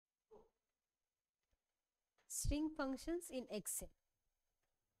string functions in Excel.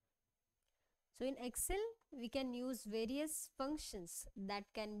 So in Excel, we can use various functions that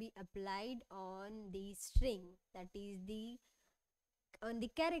can be applied on the string, that is on the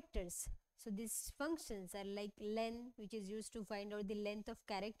characters. So these functions are like len, which is used to find out the length of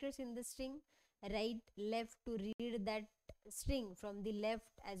characters in the string, right, left to read that string from the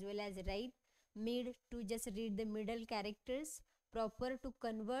left as well as right, mid to just read the middle characters, proper to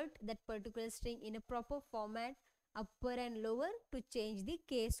convert that particular string in a proper format, upper and lower to change the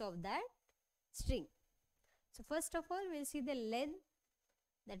case of that string. So first of all, we'll see the len,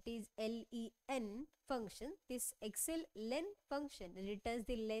 that is len function. This Excel len function returns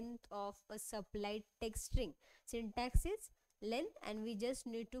the length of a supplied text string. Syntax is len, and we just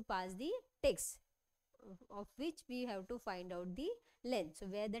need to pass the text, of which we have to find out the length. So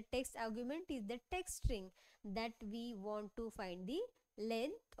where the text argument is the text string that we want to find the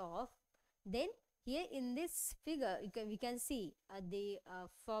length of. Then here in this figure we can see the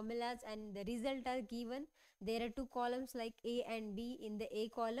formulas and the result are given. There are two columns like A and B. In the A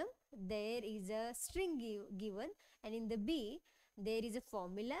column there is a string given, and in the B there is a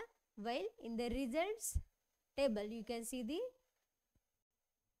formula, while in the results table you can see the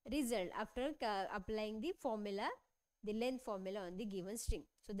result after applying the formula, the length formula on the given string.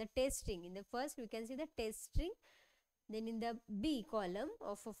 So the test string, in the first we can see the test string. Then in the B column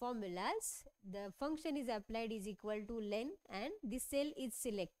of formulas, the function is applied is equal to len, and the cell is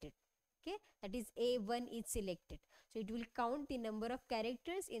selected. Okay, that is A1 is selected. So it will count the number of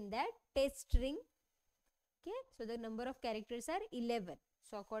characters in that test string. Okay, so the number of characters are 11.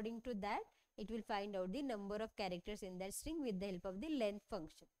 So according to that, it will find out the number of characters in that string with the help of the length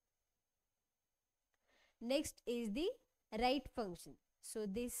function. Next is the write function. So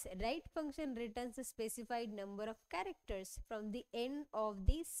this write function returns a specified number of characters from the end of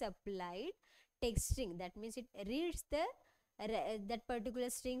the supplied text string. That means it reads the that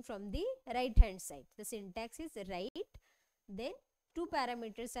particular string from the right hand side. The syntax is write, then two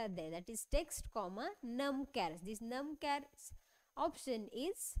parameters are there, that is text comma numchars. This numchars option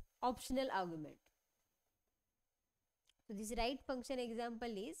is optional argument. So this write function example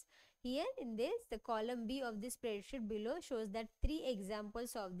is here in this, the column B of this spreadsheet below shows that 3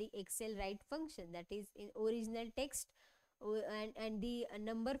 examples of the Excel write function, that is in original text and the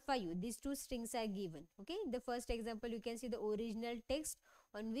number 5. These two strings are given. Okay, in the first example you can see the original text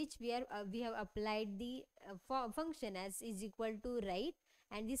on which we have applied the function as is equal to write,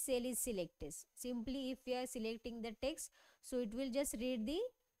 and the cell is selected. Simply if we are selecting the text, so it will just read the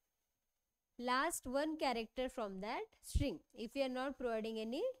last one character from that string if we are not providing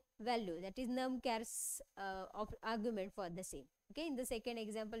any value, that is numchars argument for the same. Okay, in the second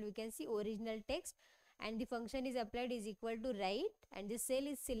example we can see original text and the function is applied is equal to write, and the cell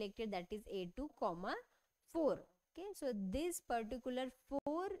is selected, that is A2 comma 4. Okay, so this particular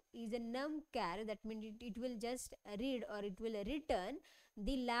 4 is a numchar, that means it will just read or it will return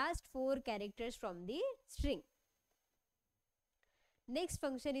the last 4 characters from the string. Next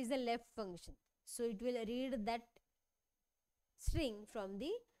function is the left function. So it will read that string from the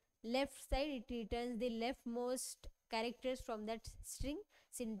left side, it returns the leftmost characters from that string.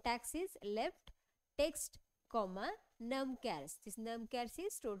 Syntax is left text comma numchars. This numchars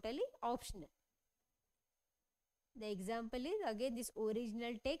is totally optional. The example is again this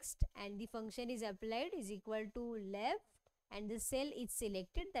original text and the function is applied is equal to left, and the cell is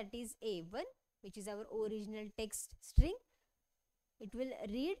selected, that is A1, which is our original text string. It will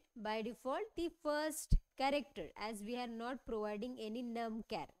read by default the first character, as we are not providing any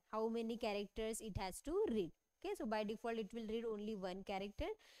numchar, how many characters it has to read. Okay, so by default it will read only one character.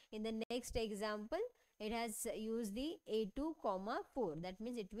 In the next example it has used the A2 comma 4, that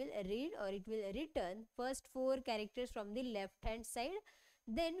means it will read or it will return first 4 characters from the left hand side.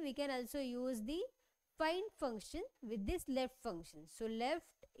 Then we can also use the find function with this left function. So left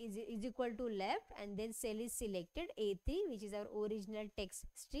is equal to left, and then cell is selected A3, which is our original text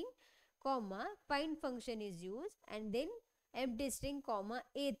string, comma find function is used, and then empty string comma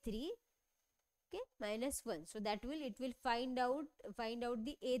A3, okay, minus 1. So that will it will find out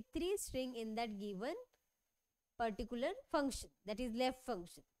the A3 string in that given particular function, that is left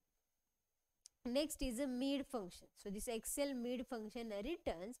function. Next is a mid function. So this Excel mid function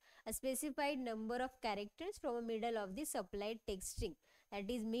returns a specified number of characters from a middle of the supplied text string, that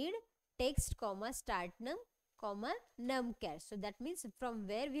is mid text comma start num comma numchar. So that means from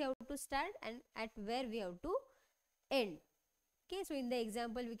where we have to start and at where we have to end. Okay, so in the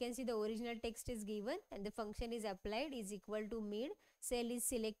example we can see the original text is given and the function is applied is equal to mid, cell is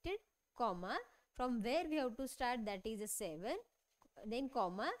selected, comma from where we have to start, that is a 7, then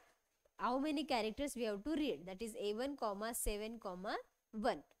comma how many characters we have to read, that is A1 comma 7 comma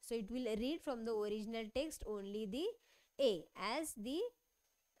 1. So it will read from the original text only the A, as the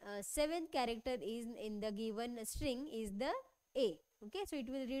seventh character is in the given string is the A. Okay, so it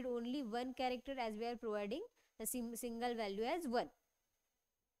will read only one character as we are providing the single value as 1.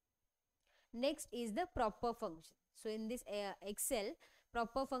 Next is the proper function. So in this Excel,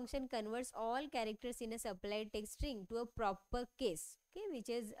 proper function converts all characters in a supplied text string to a proper case, okay, which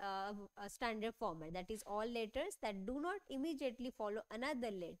is a standard format. That is, all letters that do not immediately follow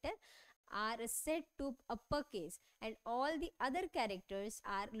another letter are set to uppercase and all the other characters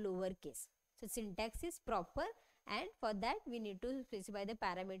are lowercase. So syntax is proper, and for that we need to specify the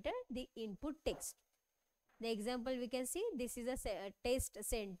parameter, the input text. The example we can see, this is a test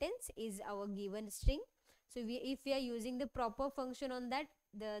sentence is our given string. So if we are using the proper function on that,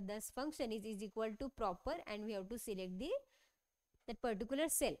 this function is equal to proper, and we have to select that particular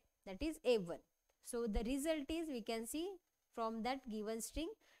cell, that is A1. So the result is, we can see from that given string,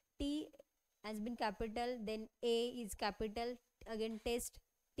 T has been capital, then A is capital, again test,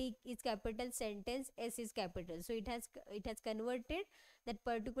 T is capital, sentence, S is capital. So it has converted that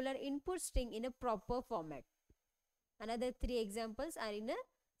particular input string in a proper format. Another 3 examples are in a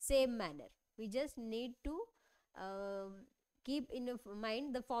same manner. We just need to keep in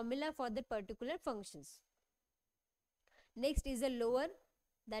mind the formula for the particular functions. Next is a lower.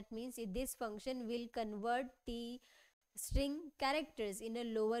 That means this function will convert the string characters in a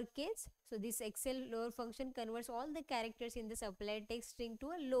lower case. So this Excel lower function converts all the characters in the supplied text string to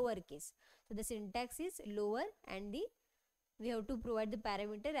a lower case. So the syntax is lower, and we have to provide the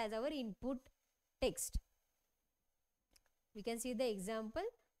parameter as our input text. We can see the example.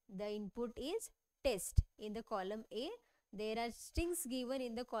 The input is test in the column A. There are strings given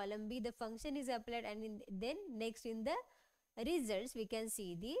in the column B. The function is applied, and then next in the results we can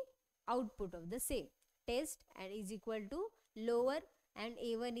see the output of the same. Test and is equal to lower, and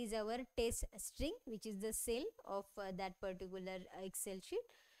A1 is our test string, which is the cell of that particular Excel sheet.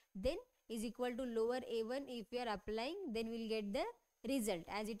 Then is equal to lower A1. If we are applying, then we will get the result,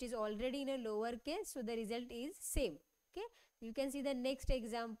 as it is already in a lower case, so the result is same. Okay, you can see the next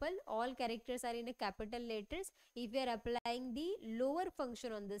example. All characters are in a capital letters. If we are applying the lower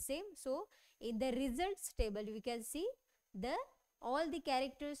function on the same, so in the results table we can see all the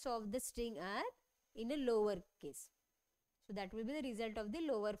characters of the string are in a lower case. So that will be the result of the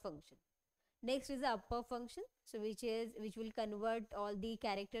lower function. Next is the upper function, so which will convert all the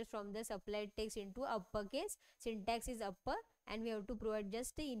characters from the supplied text into uppercase. Syntax is upper, and we have to provide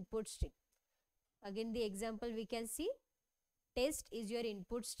just the input string. Again the example we can see, test is your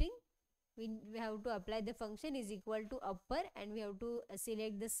input string. We have to apply the function is equal to upper, and we have to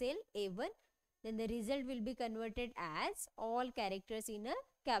select the cell A1. Then the result will be converted as all characters in a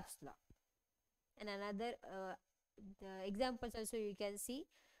caps lock. And another the examples also you can see,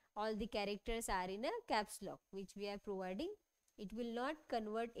 all the characters are in a caps lock, which we are providing. It will not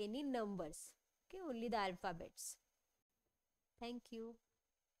convert any numbers, okay, only the alphabets. Thank you.